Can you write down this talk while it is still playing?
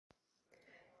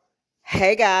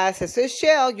Hey guys, this is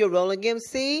Shell, your Rolling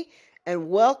MC, and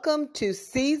welcome to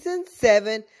Season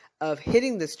 7 of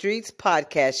Hitting the Streets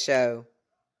podcast show.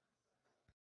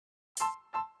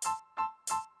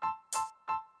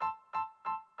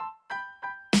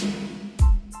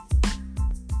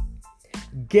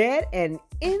 Get an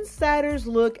insider's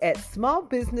look at small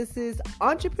businesses,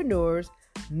 entrepreneurs,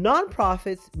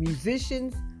 nonprofits,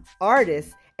 musicians,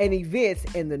 artists, and events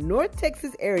in the North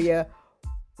Texas area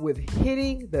with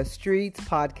Hitting the Streets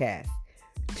podcast.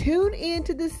 Tune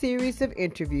into the series of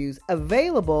interviews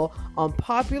available on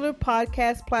popular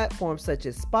podcast platforms such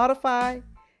as Spotify,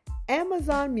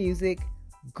 Amazon Music,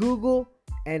 Google,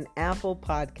 and Apple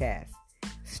Podcasts.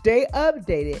 Stay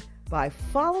updated by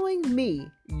following me,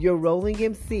 your Rolling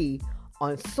MC,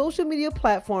 on social media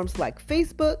platforms like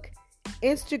Facebook,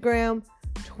 Instagram,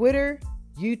 Twitter,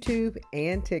 YouTube,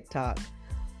 and TikTok.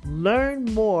 Learn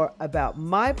more about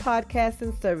my podcasts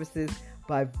and services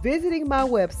by visiting my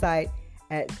website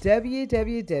at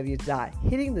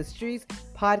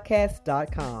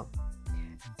www.hittingthestreetspodcast.com.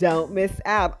 Don't miss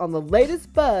out on the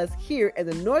latest buzz here in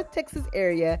the North Texas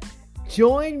area.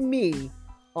 Join me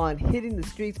on Hitting the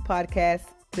Streets podcast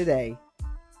today.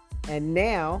 And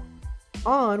now,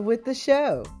 on with the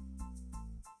show.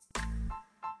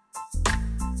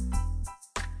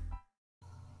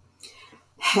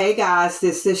 Hey guys,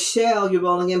 this is Shell, your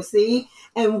Rolling MC,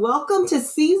 and welcome to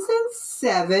Season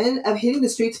 7 of Hitting the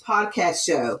Streets podcast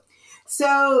show.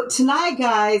 So tonight,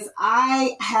 guys,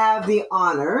 I have the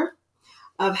honor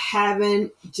of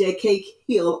having J.K.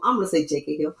 Hill, I'm going to say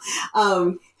J.K. Hill,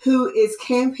 who is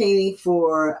campaigning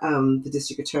for the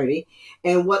district attorney.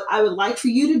 And what I would like for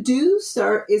you to do,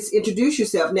 sir, is introduce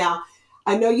yourself. Now,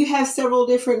 I know you have several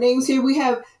different names here. We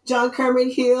have John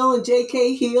Kermit Hill and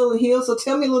J.K. Hill and Hill. So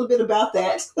tell me a little bit about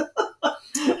that.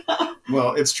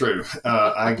 Well, it's true.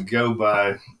 I go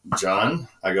by John.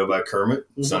 I go by Kermit.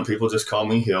 Mm-hmm. Some people just call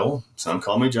me Hill. Some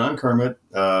call me John Kermit.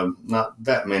 Not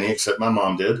that many, except my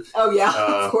mom did. Oh, yeah,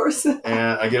 of course.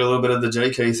 And I get a little bit of the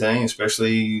JK thing,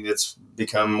 especially it's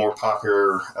become more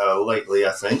popular lately,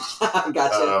 I think.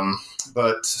 Gotcha.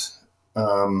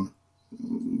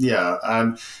 Yeah,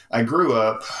 I grew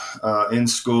up in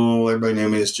school. Everybody knew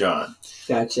me as John.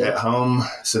 Gotcha. At home,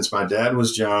 since my dad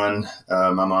was John,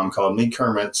 my mom called me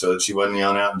Kermit so that she wasn't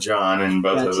yelling out John and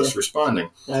both of us responding.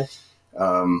 Gotcha.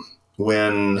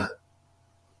 When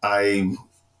I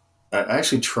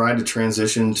actually tried to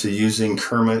transition to using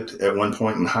Kermit at one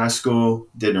point in high school,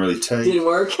 didn't really take. Didn't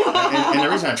work. and the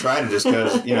reason I tried it is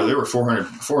because, there were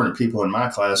 400 people in my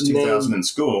class, 2,000 in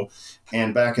school.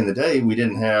 And back in the day, we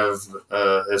didn't have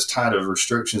as tight of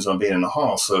restrictions on being in the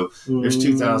hall. So there's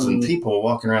 2,000 people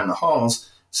walking around the halls.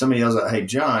 Somebody yells out, "Hey,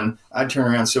 John," I'd turn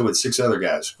around and so with 6 other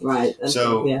guys. Right.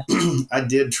 So I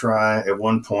did try at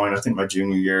one point, I think my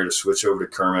junior year, to switch over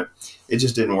to Kermit. It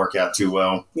just didn't work out too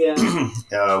well. Yeah.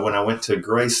 When I went to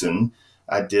Grayson,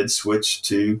 I did switch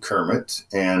to Kermit,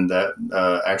 and that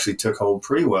actually took hold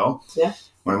pretty well. Yeah.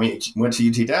 When I went to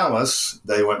UT Dallas,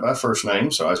 they went by first name,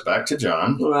 so I was back to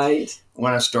John. Right.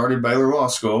 When I started Baylor Law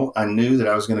School, I knew that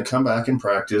I was going to come back and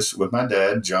practice with my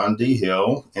dad, John D.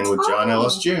 Hill, and with John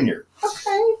Ellis Jr.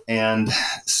 Okay. And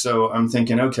so I'm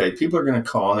thinking, okay, people are going to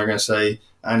call and they're going to say,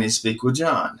 "I need to speak with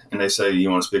John." And they say,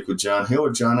 "You want to speak with John Hill or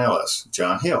John Ellis?"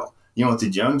 John Hill. You want the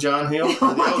young John Hill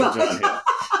or the older John Hill?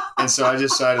 And so I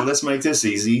decided, let's make this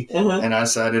easy. And I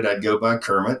decided I'd go by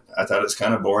Kermit. I thought it's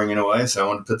kind of boring in a way, so I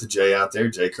wanted to put the J out there,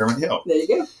 J. Kermit Hill. There you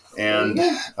go. And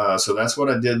so that's what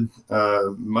I did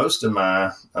most of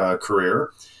my career.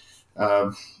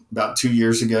 About 2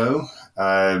 years ago,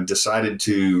 I decided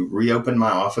to reopen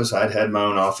my office. I'd had my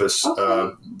own office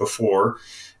before.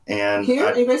 And Here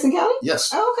in Grayson County?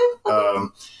 Yes. Oh,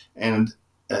 okay. And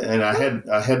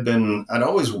I'd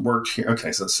always worked here.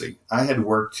 Okay, so let's see.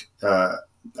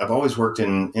 I've always worked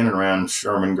in and around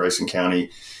Sherman, Grayson County.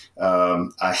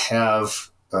 I have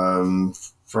from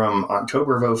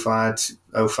October of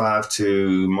 05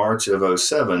 to March of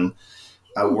 07,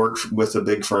 I worked with a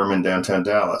big firm in downtown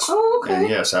Dallas. Oh, okay. And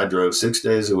yes, I drove 6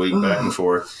 days a week back and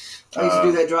forth. I used to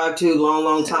do that drive too,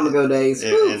 long time ago days,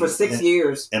 for 6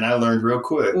 years. And I learned real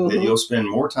quick that you'll spend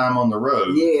more time on the road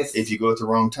if you go at the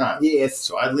wrong time. Yes.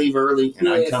 So I'd leave early and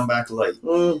I'd come back late.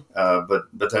 But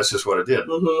that's just what I did.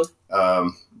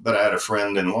 But I had a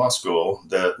friend in law school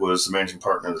that was the managing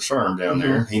partner of the firm down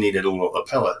there. He needed a little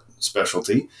appellate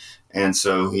specialty. And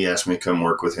so he asked me to come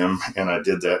work with him. And I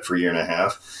did that for a year and a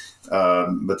half.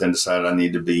 But then decided I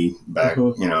need to be back,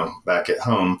 back at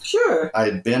home. Sure. I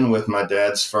had been with my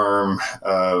dad's firm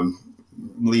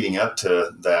leading up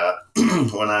to that.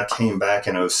 When I came back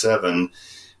in 07,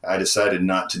 I decided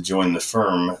not to join the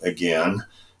firm again.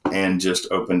 and just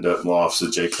opened up law office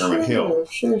at J. Kermit Hill.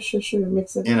 Sure.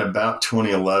 Makes sense. In about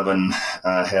 2011,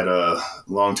 I had a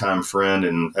longtime friend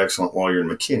and excellent lawyer in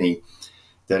McKinney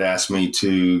that asked me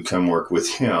to come work with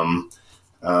him.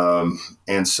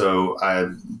 And so I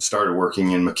started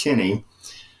working in McKinney.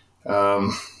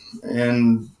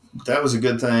 And that was a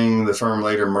good thing. The firm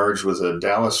later merged with a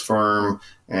Dallas firm,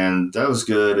 and that was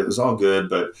good. It was all good.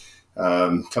 But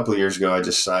a couple of years ago, I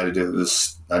decided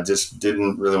I just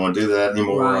didn't really want to do that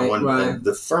anymore. Right.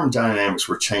 The firm dynamics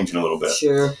were changing a little bit.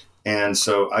 Sure. And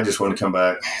so I just wanted to come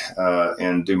back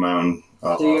and do my own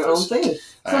do your own thing.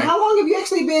 So how long have you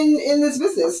actually been in this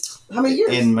business? How many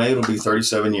years? In May, it'll be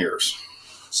 37 years.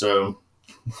 So...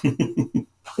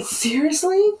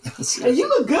 Seriously? And you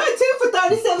look good, too, for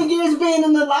 37 years being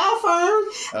in the law firm.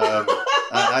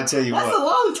 I tell you That's a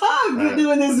long time for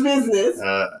doing this business.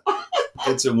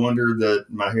 It's a wonder that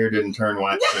my hair didn't turn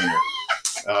white sooner.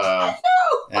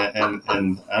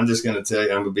 And I'm just going to tell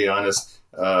you, I'm going to be honest,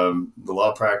 the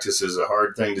law practice is a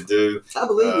hard thing to do. I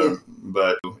believe you.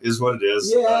 But is what it is.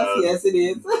 Yes, it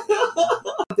is.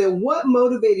 Then what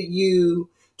motivated you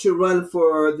to run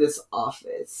for this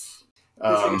office?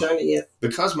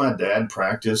 Because my dad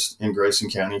practiced in Grayson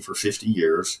County for 50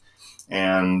 years,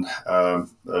 and a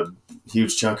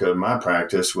huge chunk of my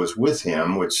practice was with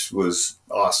him, which was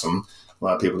awesome. A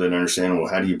lot of people didn't understand,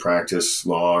 well, how do you practice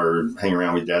law or hang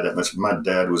around with your dad that much? My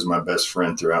dad was my best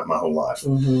friend throughout my whole life.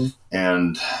 Mm-hmm.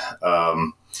 And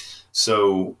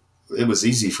so it was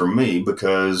easy for me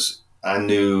because I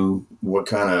knew what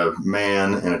kind of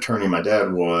man and attorney my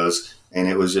dad was. And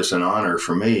it was just an honor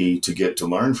for me to get to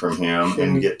learn from him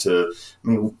and get to,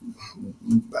 I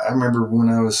remember when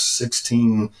I was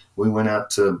 16, we went out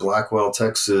to Blackwell,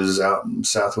 Texas, out in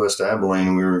southwest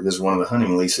Abilene. This is one of the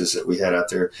hunting leases that we had out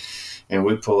there. And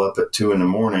we'd pull up at 2 a.m.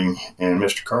 and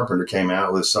Mr. Carpenter came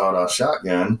out with a sawed-off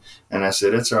shotgun. And I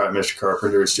said, "It's all right, Mr.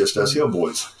 Carpenter, it's just us hill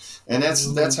boys." And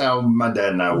that's how my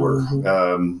dad and I were.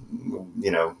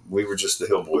 We were just the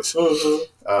hill boys.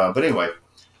 But anyway,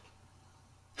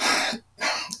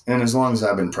 and as long as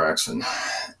I've been practicing,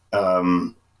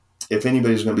 if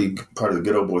anybody's going to be part of the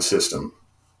good old boy system,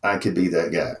 I could be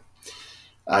that guy.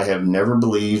 I have never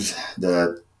believed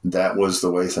that was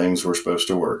the way things were supposed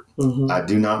to work. Mm-hmm. I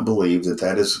do not believe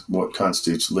that is what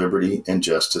constitutes liberty and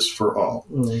justice for all.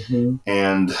 Mm-hmm.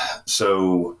 And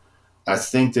so I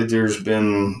think that there's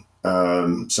been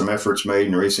some efforts made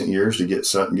in recent years to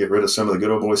get rid of some of the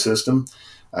good old boy system.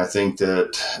 I think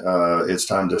that it's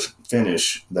time to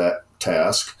finish that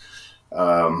task.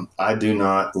 I do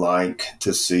not like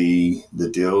to see the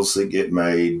deals that get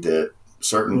made that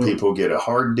certain people get a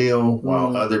hard deal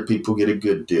while other people get a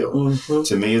good deal. Mm-hmm.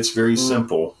 To me, it's very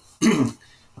simple.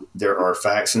 There are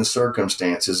facts and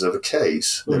circumstances of a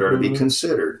case that are to be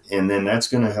considered, and then that's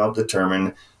going to help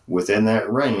determine within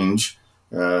that range.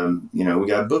 We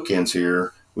got bookends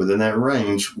here within that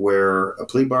range where a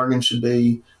plea bargain should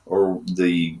be, or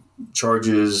the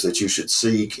charges that you should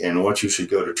seek and what you should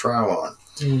go to trial on.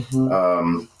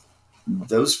 Mm-hmm.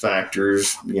 Those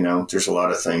factors, there's a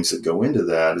lot of things that go into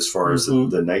that as far as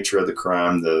the nature of the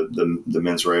crime, the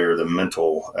mens rea, or the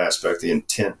mental aspect, the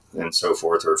intent and so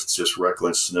forth, or if it's just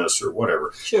recklessness or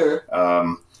whatever. Sure.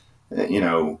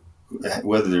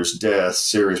 Whether there's death,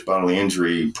 serious bodily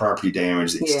injury, property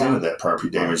damage, the extent of that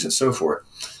property damage and so forth.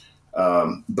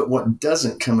 But what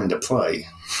doesn't come into play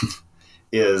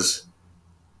is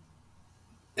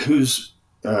who's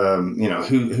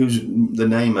the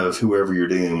name of whoever you're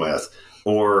dealing with,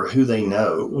 or who they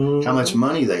know, how much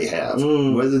money they have,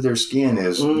 whether their skin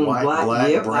is white,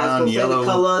 black, brown, yellow.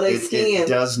 It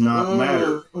does not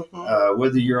matter.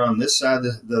 Whether you're on this side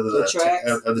of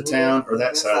the town or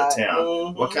that side of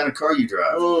town, what kind of car you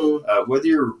drive, whether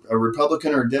you're a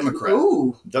Republican or a Democrat,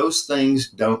 those things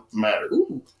don't matter.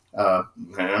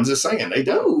 I'm just saying they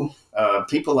don't.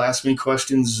 People ask me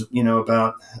questions,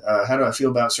 about how do I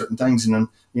feel about certain things, and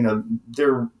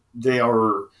they're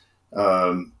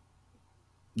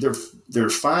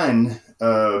fine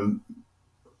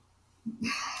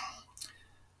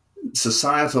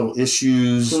societal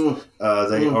issues.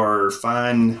 They are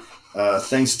fine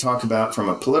things to talk about from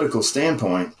a political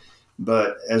standpoint.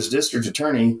 But as district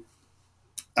attorney,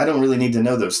 I don't really need to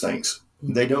know those things.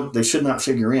 They should not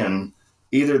figure in.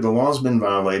 Either the law's been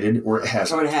violated or it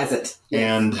hasn't. Or it hasn't. Yes.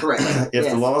 And if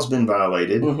the law's been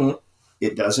violated,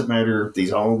 it doesn't matter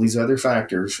all these other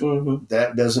factors.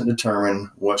 That doesn't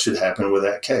determine what should happen with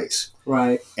that case.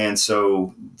 Right. And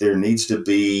so there needs to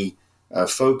be a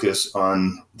focus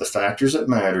on the factors that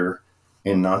matter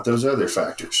and not those other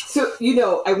factors. So,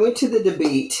 I went to the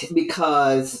debate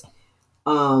because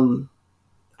I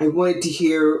wanted to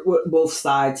hear what both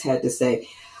sides had to say.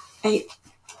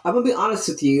 I'm going to be honest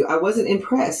with you. I wasn't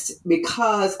impressed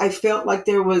because I felt like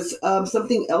there was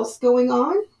something else going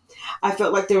on. I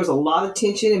felt like there was a lot of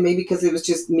tension, and maybe because it was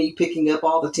just me picking up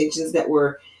all the tensions that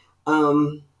were at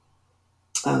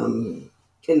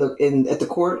the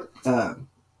court,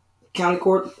 county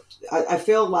court. I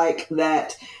feel like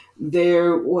that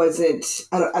there wasn't.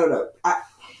 I don't know.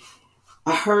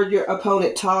 I heard your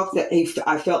opponent talk that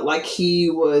I felt like he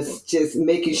was just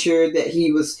making sure that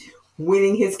he was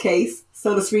winning his case,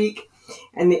 so to speak.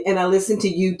 And I listened to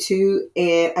you too,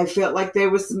 and I felt like there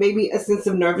was maybe a sense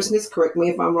of nervousness. Correct me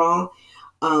if I'm wrong.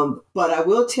 But I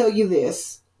will tell you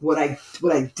this, what I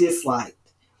disliked.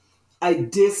 I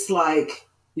dislike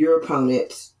your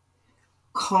opponent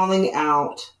calling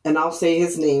out, and I'll say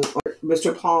his name, or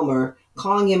Mr. Palmer,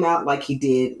 calling him out like he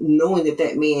did, knowing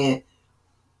that man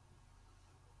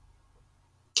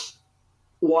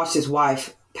watched his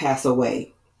wife pass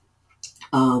away.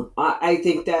 I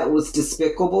think that was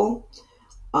despicable.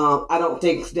 I don't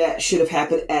think that should have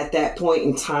happened at that point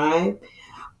in time.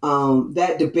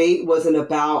 That debate wasn't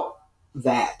about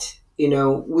that. You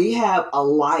know, we have a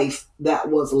life that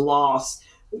was lost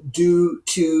due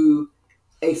to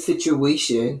a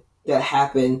situation that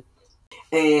happened.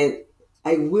 And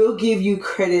I will give you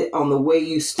credit on the way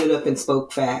you stood up and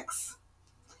spoke facts.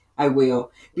 I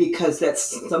will, because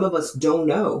that's some of us don't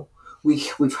know.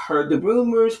 We've heard the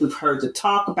rumors, we've heard the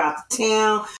talk about the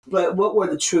town, but what were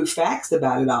the true facts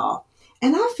about it all?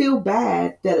 And I feel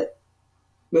bad that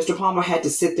Mr. Palmer had to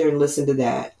sit there and listen to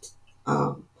that.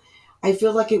 I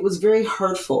feel like it was very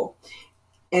hurtful.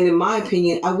 And in my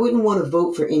opinion, I wouldn't want to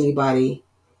vote for anybody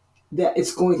that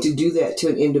is going to do that to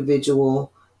an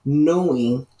individual,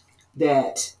 knowing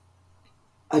that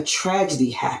a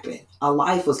tragedy happened. A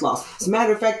life was lost. As a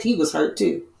matter of fact, he was hurt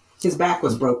too. His back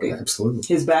was broken. Absolutely.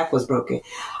 His back was broken.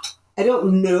 I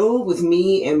don't know with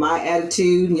me and my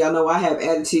attitude, and y'all know I have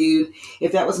attitude,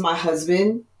 if that was my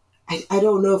husband, I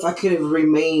don't know if I could have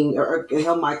remained or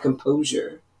held my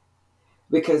composure,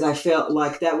 because I felt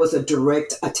like that was a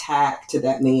direct attack to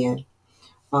that man.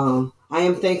 I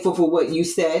am thankful for what you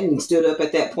said and stood up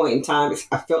at that point in time.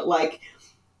 I felt like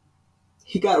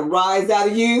he got a rise out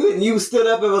of you, and you stood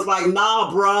up and was like, nah,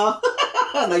 bruh.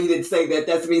 I know you didn't say that.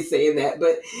 That's me saying that.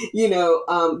 But, you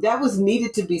know, that was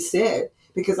needed to be said,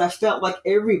 because I felt like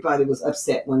everybody was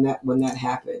upset when that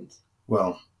happened.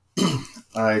 Well,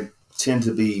 I tend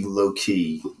to be low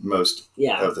key most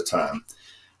of the time.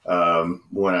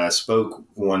 When I spoke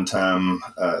one time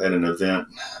at an event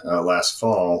last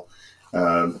fall,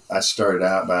 I started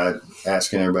out by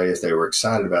asking everybody if they were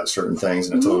excited about certain things,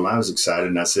 and I told them I was excited,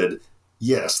 and I said,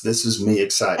 yes, this is me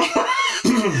excited.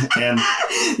 And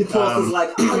the pulse is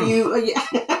like, are you?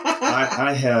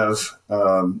 I have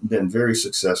been very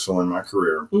successful in my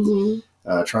career,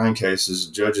 trying cases,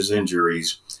 judges and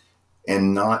juries,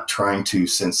 and not trying to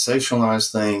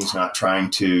sensationalize things, not trying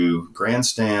to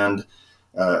grandstand.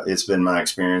 It's been my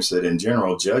experience that in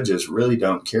general, judges really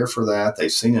don't care for that.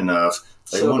 They've seen enough.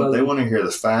 They want to hear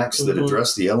the facts that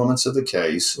address the elements of the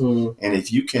case. And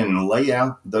if you can lay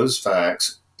out those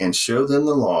facts and show them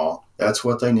the law, that's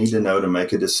what they need to know to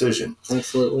make a decision.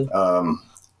 Absolutely.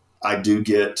 I do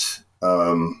get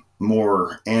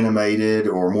more animated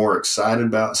or more excited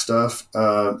about stuff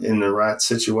in the right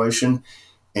situation.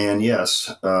 And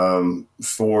yes,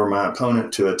 for my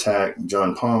opponent to attack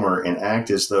John Palmer and act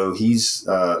as though he's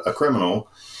a criminal,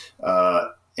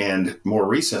 and more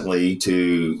recently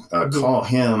to call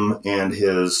him and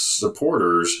his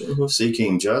supporters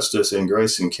seeking justice in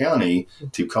Grayson County,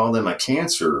 to call them a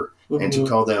cancer and to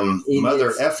call them idiots.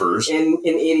 Mother effers and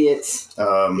idiots.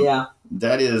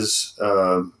 That is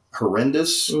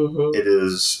horrendous. It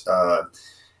is.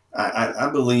 I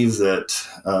believe that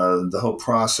the whole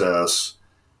process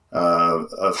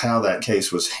of how that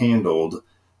case was handled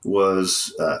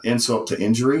was insult to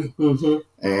injury,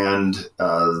 and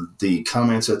the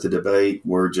comments at the debate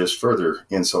were just further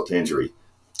insult to injury.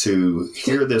 To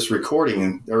hear this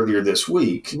recording earlier this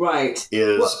week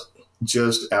is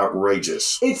just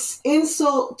outrageous. It's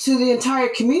insult to the entire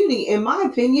community, in my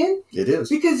opinion. It is.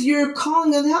 Because you're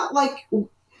calling it out like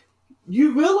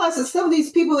you realize that some of these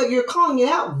people that you're calling it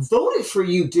out voted for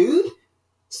you, dude.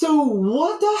 So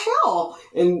what the hell?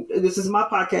 And this is my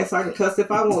podcast, so I can cuss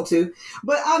if I want to.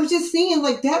 But I'm just saying,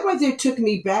 like, that right there took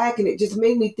me back, and it just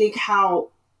made me think how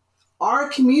our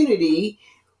community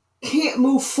can't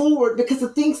move forward because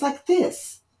of things like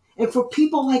this. And for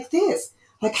people like this,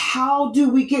 like, how do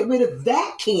we get rid of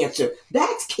that cancer?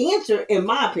 That's cancer, in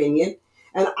my opinion.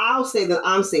 And I'll say that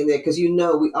I'm saying that because, you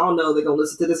know, we all know they're going to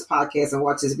listen to this podcast and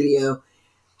watch this video.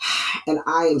 And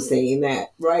I am saying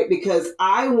that, right? Because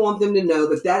I want them to know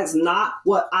that that is not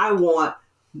what I want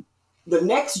the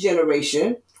next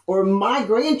generation or my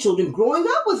grandchildren growing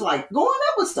up with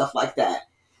stuff like that.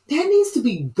 That needs to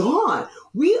be gone.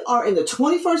 We are in the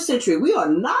 21st century. We are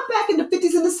not back in the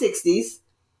 50s and the 60s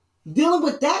dealing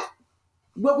with that,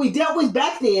 what we dealt with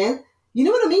back then. You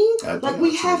know what I mean?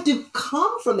 We have to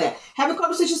come from that. Having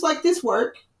conversations like this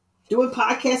work, doing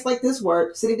podcasts like this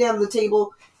work, sitting down at the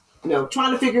table,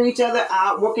 trying to figure each other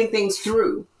out, working things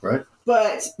through. Right.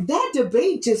 But that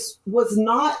debate just was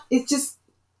not,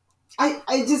 I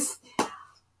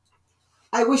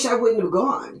wish I wouldn't have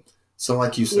gone. So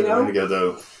like you said a minute ago,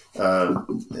 though,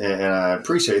 and I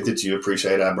appreciate that you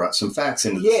appreciate I brought some facts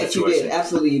into the situation. Yes, you did.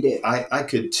 Absolutely, you did. I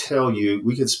could tell you,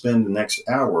 we could spend the next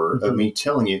hour of me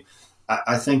telling you,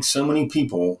 I think so many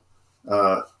people,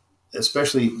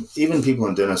 especially even people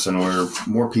in Denison where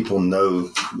more people know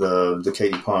the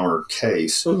Katie Palmer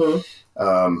case,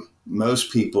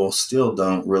 most people still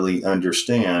don't really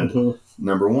understand,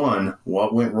 number one,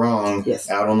 what went wrong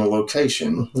out on the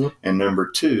location, and number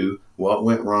two, what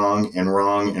went wrong at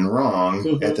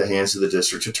the hands of the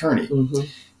district attorney.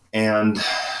 And,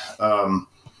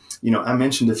 I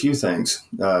mentioned a few things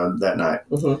that night.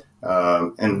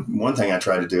 And one thing I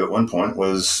tried to do at one point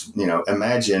was,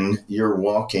 imagine you're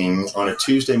walking on a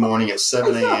Tuesday morning at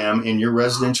 7 a.m. in your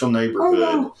residential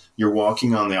neighborhood. You're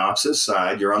walking on the opposite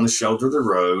side. You're on the shoulder of the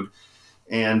road.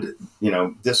 And,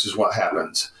 this is what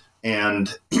happens.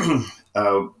 And,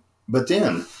 but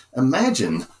then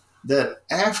imagine that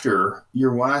after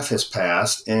your wife has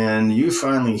passed and you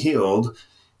finally healed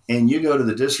and you go to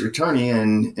the district attorney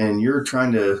and you're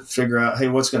trying to figure out, hey,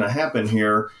 what's going to happen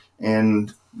here?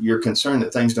 And you're concerned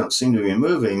that things don't seem to be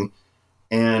moving.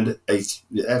 And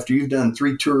after you've done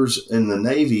 3 tours in the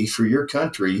Navy for your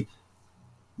country,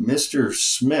 Mr.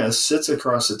 Smith sits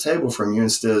across the table from you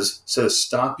and says,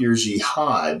 stop your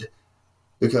jihad,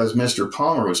 because Mr.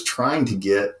 Palmer was trying to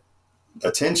get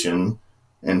attention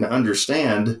and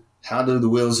understand how do the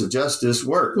wheels of justice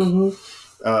work.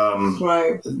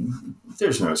 Right.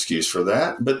 There's no excuse for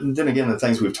that. But then again, the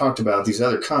things we've talked about, these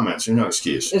other comments, are no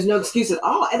excuse. There's no excuse at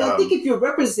all. And I think if you're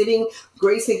representing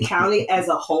Grayson County as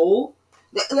a whole,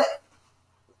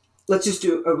 let's just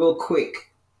do a real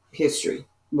quick history.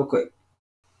 Real quick.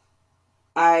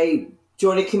 I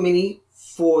joined a committee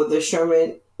for the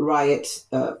Sherman riot,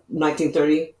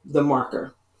 1930, the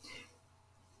marker.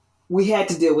 We had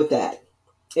to deal with that.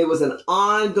 It was an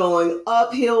ongoing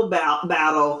uphill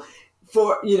battle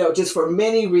for, just for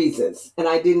many reasons. And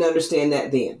I didn't understand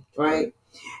that then, right?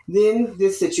 Then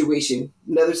this situation,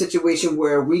 another situation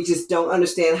where we just don't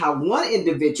understand how one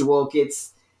individual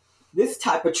gets this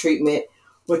type of treatment,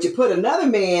 but you put another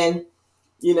man,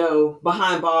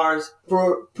 behind bars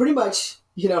for pretty much,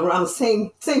 around the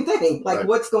same thing. Like, right.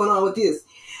 What's going on with this?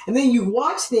 And then you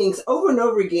watch things over and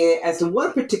over again as the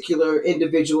one particular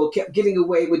individual kept getting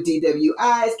away with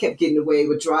DWIs, kept getting away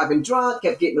with driving drunk,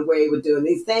 kept getting away with doing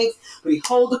these things. But he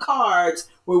held the cards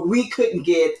where we couldn't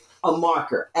get a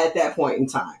marker at that point in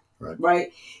time.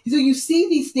 Right? So you see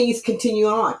these things continue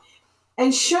on.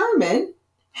 And Sherman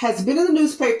has been in the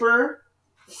newspaper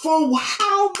for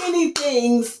how many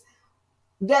things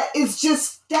that is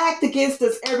just stacked against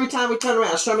us every time we turn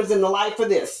around. Sherman's in the light for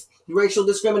this. Racial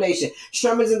discrimination.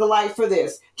 Sherman's in the light for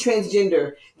this.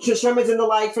 Transgender. Sherman's in the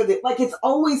light for this. Like, it's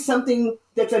always something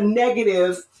that's a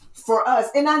negative for us.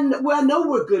 And I know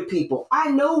we're good people. I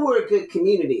know we're a good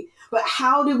community. But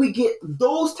how do we get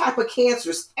those type of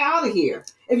cancers out of here?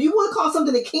 If you want to call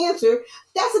something a cancer,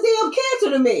 that's a damn cancer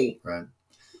to me. Right.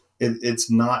 It's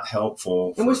not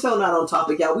helpful. And we're still not on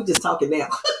topic, y'all. We just talking now.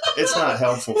 It's not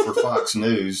helpful for Fox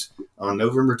News on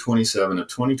November 27 of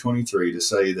 2023 to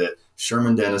say that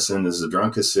Sherman Denison is the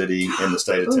drunkest city in the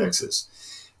state of Texas.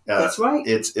 That's right.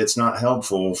 It's not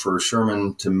helpful for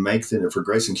Sherman to for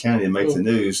Grayson County to make the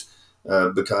news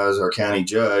because our county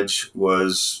judge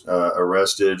was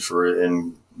arrested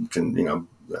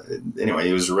anyway,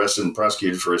 he was arrested and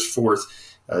prosecuted for his 4th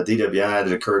DWI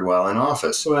that occurred while in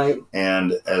office. Right.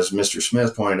 And as Mr.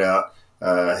 Smith pointed out,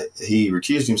 he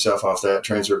recused himself off that,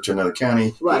 transferred to another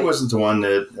county. Right. He wasn't the one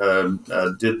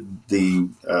that did the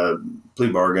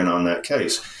plea bargain on that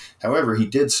case. However, he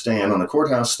did stand on the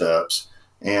courthouse steps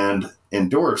and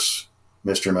endorse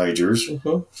Mr. Majors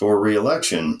for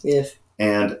re-election. Yes.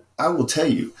 And I will tell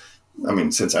you,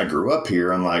 since I grew up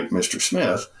here, unlike Mr.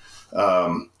 Smith,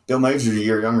 Bill Majors is a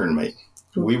year younger than me.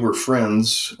 We were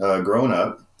friends growing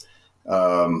up.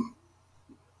 Our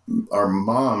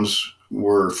moms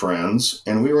were friends,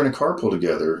 and we were in a carpool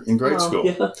together in grade school.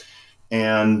 Yeah.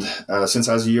 And since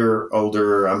I was a year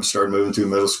older, I started moving through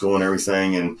middle school and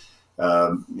everything. And,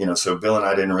 so Bill and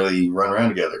I didn't really run around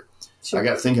together. Sure. I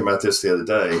got thinking about this the other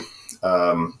day.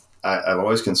 I've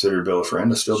always considered Bill a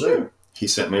friend. I still do. He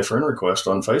sent me a friend request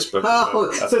on Facebook.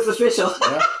 Oh, so it's official.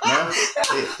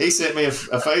 He sent me a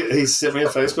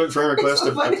Facebook friend request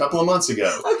a couple of months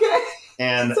ago. Okay.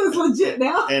 And so it's legit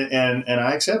now. And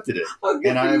I accepted it. Okay,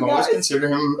 and I've always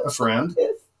considered him a friend.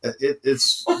 Yes. It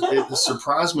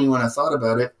surprised me when I thought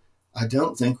about it. I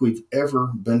don't think we've ever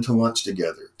been to lunch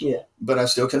together. Yeah. But I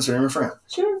still consider him a friend.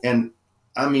 Sure. And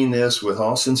I mean this with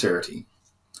all sincerity.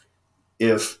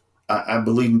 If I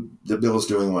believe that Bill is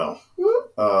doing well.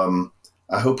 Mm-hmm.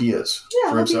 I hope he is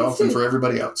for himself and for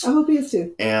everybody else. I hope he is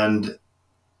too. And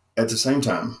at the same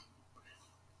time,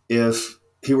 if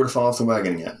he were to fall off the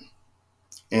wagon again,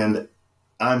 and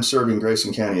I'm serving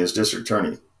Grayson County as district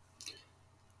attorney,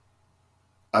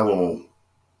 I will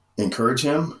encourage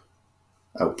him.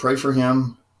 I will pray for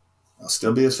him. I'll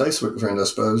still be his Facebook friend, I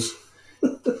suppose.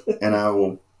 And I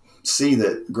will see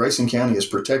that Grayson County is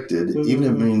protected, mm-hmm. even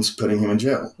if it means putting him in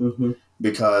jail. Mm-hmm.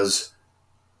 Because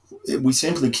we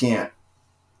simply can't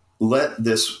let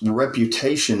this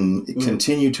reputation mm-hmm.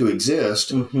 continue to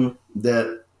exist mm-hmm.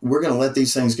 that we're going to let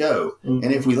these things go. Mm-hmm.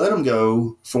 And if we let them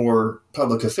go for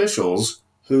public officials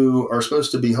who are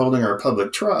supposed to be holding our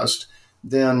public trust,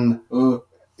 then,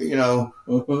 you know,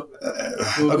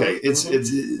 okay, it's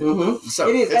mm-hmm. so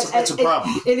it is. It's a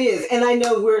problem. It is. And I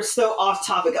know we're so off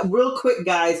topic. Real quick,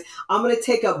 guys, I'm going to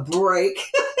take a break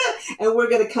and we're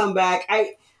going to come back.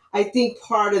 I think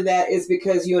part of that is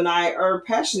because you and I are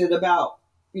passionate about,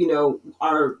 you know,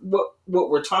 what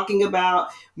we're talking about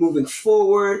moving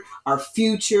forward, our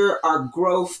future, our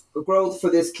growth for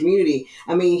this community.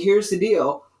 I mean, here's the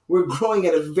deal. We're growing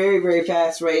at a very, very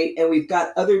fast rate, and we've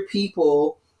got other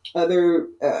people, other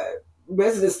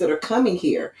residents that are coming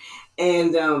here,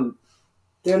 and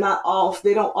they don't all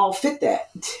fit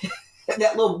that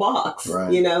little box,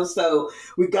 right. You know, so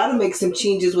we've got to make some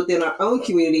changes within our own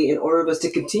community in order for us to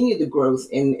continue the growth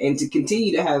and to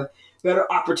continue to have better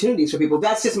opportunities for people.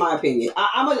 That's just my opinion.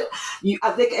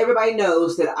 I think everybody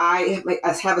knows that I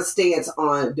have a stance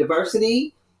on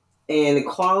diversity and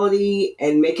equality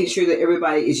and making sure that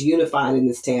everybody is unified in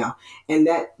this town. And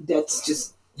that's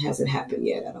just hasn't happened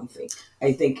yet. I don't think.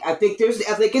 I think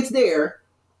it's there,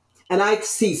 and I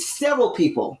see several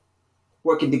people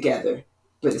working together,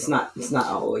 but it's not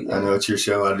all the way there. I know it's your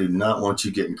show. I do not want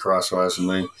you getting crosswise with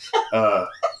me.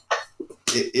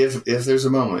 If there's a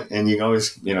moment, and you can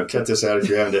always, you know, cut this out if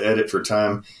you're having to edit for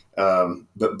time.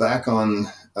 But back on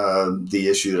the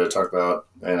issue that I talked about,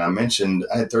 and I mentioned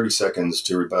I had 30 seconds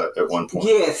to rebut at one point.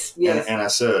 Yes. And I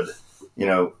said, you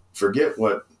know, forget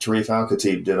what Tarif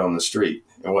Al-Khatib did on the street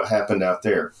and what happened out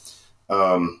there.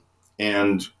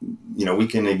 And, you know, we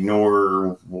can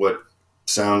ignore what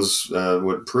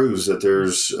proves that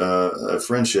there's a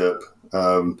friendship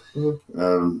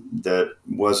that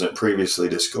wasn't previously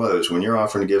disclosed. When you're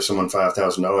offering to give someone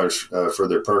 $5,000 for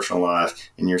their personal life,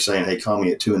 and you're saying, "Hey, call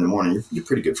me at 2 a.m," you're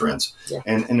pretty good friends,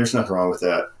 and there's nothing wrong with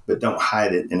that. But don't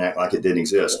hide it and act like it didn't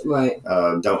exist. Right.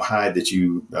 Don't hide that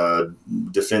you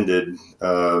defended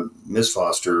Ms.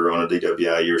 Foster on a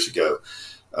DWI years ago.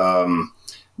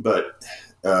 But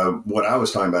what I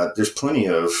was talking about, there's plenty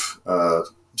of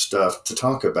stuff to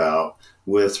talk about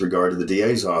with regard to the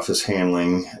DA's office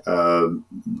handling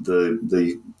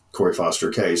the Corey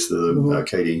Foster case, the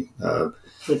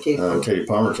Katie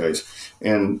Palmer case.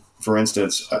 And for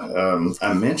instance,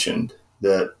 I mentioned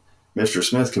that Mr.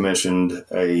 Smith commissioned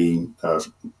a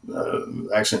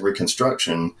accident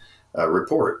reconstruction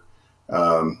report,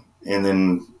 and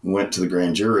then went to the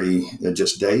grand jury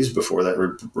just days before that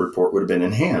report would have been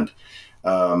in hand.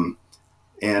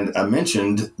 And I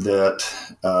mentioned that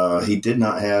he did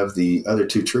not have the other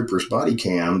two troopers' body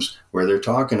cams where they're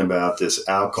talking about this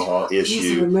alcohol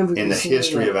issue and the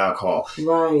history of alcohol.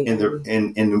 Right.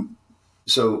 And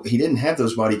so he didn't have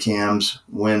those body cams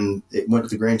when it went to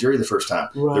the grand jury the first time.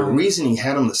 Right. The reason he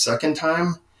had them the second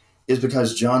time is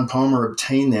because John Palmer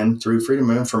obtained them through Freedom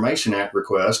of Information Act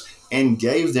request and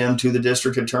gave them to the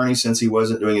district attorney since he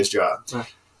wasn't doing his job.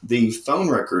 Right. The phone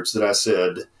records that I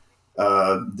said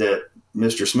that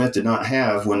Mr. Smith did not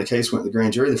have when the case went to the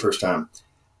grand jury the first time,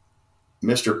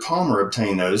 Mr. Palmer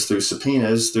obtained those through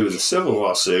subpoenas through the civil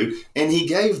lawsuit, and he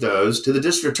gave those to the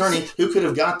district attorney who could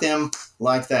have got them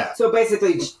like that. So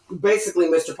basically,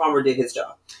 Mr. Palmer did his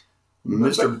job.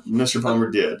 Mr. Palmer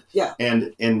did. Yeah.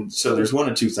 And so there's one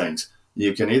of two things.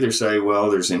 You can either say, well,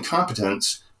 there's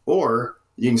incompetence, or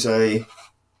you can say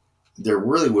there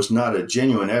really was not a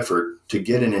genuine effort to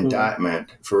get an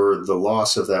indictment for the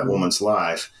loss of that woman's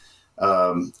life.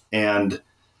 And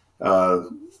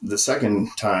the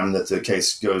second time that the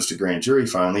case goes to grand jury,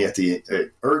 finally, at the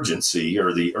urgency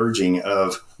or the urging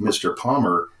of Mr.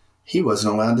 Palmer, he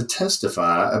wasn't allowed to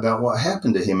testify about what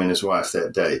happened to him and his wife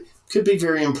that day. Could be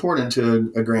very important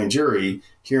to a grand jury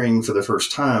hearing for the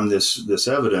first time this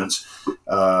evidence.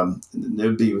 It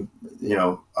would be,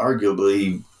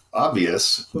 arguably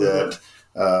obvious that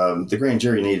the grand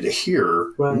jury needed to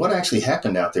hear what actually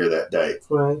happened out there that day.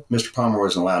 Right. Mr. Palmer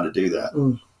wasn't allowed to do that.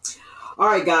 All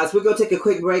right, guys, we're going to take a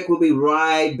quick break. We'll be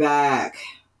right back.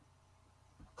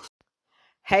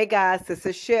 Hey, guys, this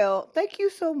is Shell. Thank you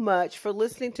so much for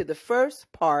listening to the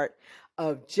first part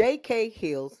of J.K.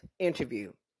 Hill's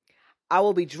interview. I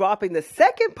will be dropping the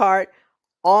second part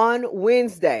on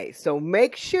Wednesday, so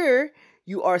make sure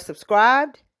you are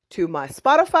subscribed to my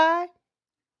Spotify,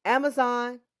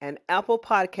 Amazon, and Apple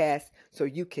Podcasts so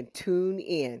you can tune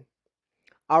in.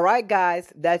 All right,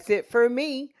 guys, that's it for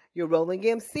me, your Rolling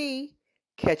MC.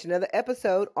 Catch another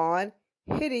episode on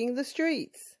Hitting the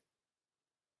Streets.